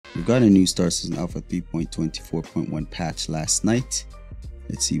We got a new Star Citizen Alpha 3.24.1 patch last night.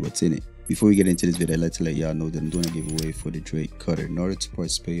 Let's see what's in it. Before we get into this video, I'd like to let y'all know that I'm doing a giveaway for the Drake Cutter. In order to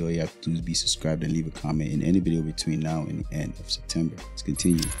participate, all you have to do is be subscribed and leave a comment in any video between now and the end of September. Let's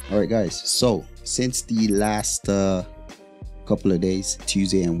continue. Alright guys, so since the last couple of days,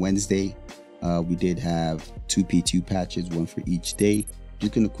 Tuesday and Wednesday, we did have 2 PTU patches, one for each day.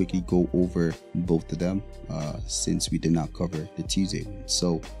 Just gonna quickly go over both of them since we did not cover the Tuesday one.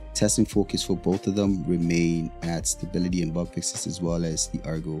 So testing focus for both of them remain at stability and bug fixes, as well as the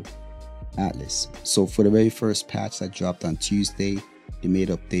Argo Atlas. So for the very first patch that dropped on Tuesday, they made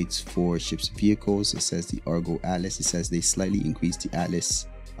updates for ships and vehicles. It says the Argo Atlas, it says they slightly increased the Atlas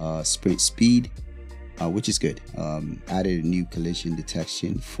sprint speed, which is good. Added a new collision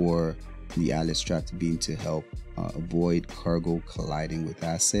detection for the Atlas tractor beam to help avoid cargo colliding with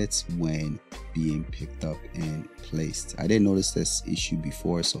assets when being picked up and placed. I didn't notice this issue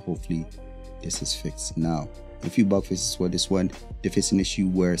before, so hopefully this is fixed now. A few bug fixes for this one. They fixed an issue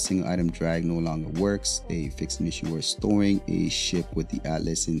where single item drag no longer works. They fixed an issue where storing a ship with the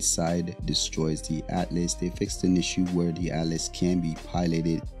Atlas inside destroys the Atlas. They fixed an issue where the Atlas can be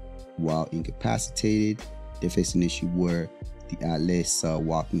piloted while incapacitated. They fixed an issue where the Atlas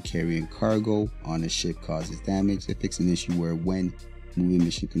walking carrying cargo on a ship causes damage. They fixed an issue where when moving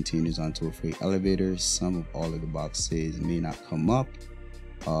mission containers onto a freight elevator, some of all of the boxes may not come up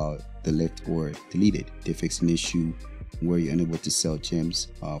the lift or deleted. They fixed an issue where you're unable to sell gems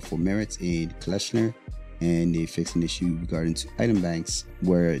for merits in collectioner, and they fixed an issue regarding to item banks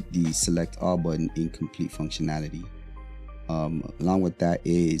where the select all button incomplete functionality. Along with that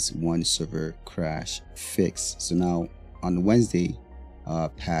is one server crash fix. So now on the Wednesday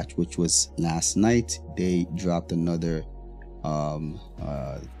patch, which was last night, they dropped another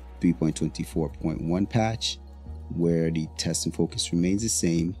 3.24.1 patch where the test and focus remains the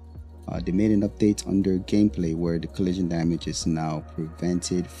same. They made an update under gameplay where the collision damage is now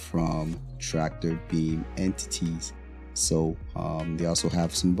prevented from tractor beam entities. So they also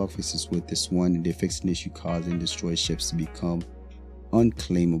have some bug fixes with this one. They fixed an issue causing destroyed ships to become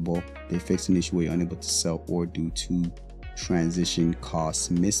unclaimable. They fixed an issue where you're unable to sell ore due to transition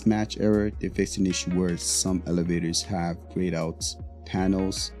cost mismatch error. They fixed an issue where some elevators have grayed out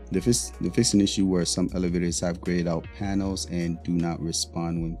panels. They fixed an issue where some elevators have grayed out panels and do not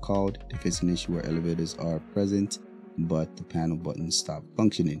respond when called. They fixed an issue where elevators are present but the panel buttons stop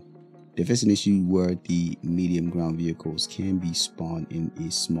functioning. They fixed an issue where the medium ground vehicles can be spawned in a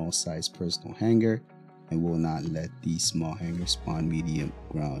small size personal hangar and will not let the small hangar spawn medium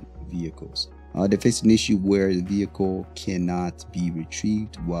ground vehicles. They fixed an issue where the vehicle cannot be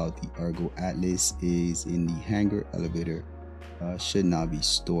retrieved while the Argo Atlas is in the hangar. Elevator should not be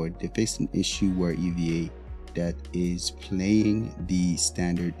stored. They fixed an issue where EVA that is playing the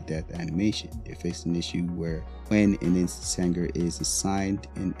standard death animation. They fixed an issue where when an instance hangar is assigned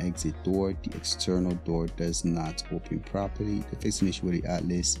an exit door, the external door does not open properly. They fixed an issue where the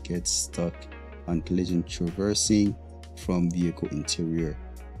Atlas gets stuck on collision traversing from vehicle interior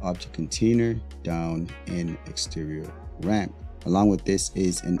object container down an exterior ramp. Along with this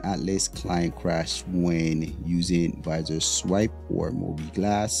is an Atlas client crash when using visor swipe or Mobi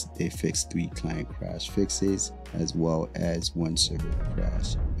glass. They fixed 3 client crash fixes as well as 1 server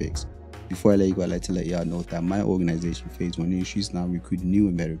crash fix. Before I let you go, I'd like to let y'all know that my organization Phase 1 Industries now recruiting new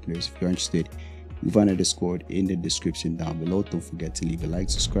and better players. If you're interested, you'll find a Discord in the description down below. Don't forget to leave a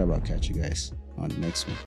like, subscribe. I'll catch you guys on the next one.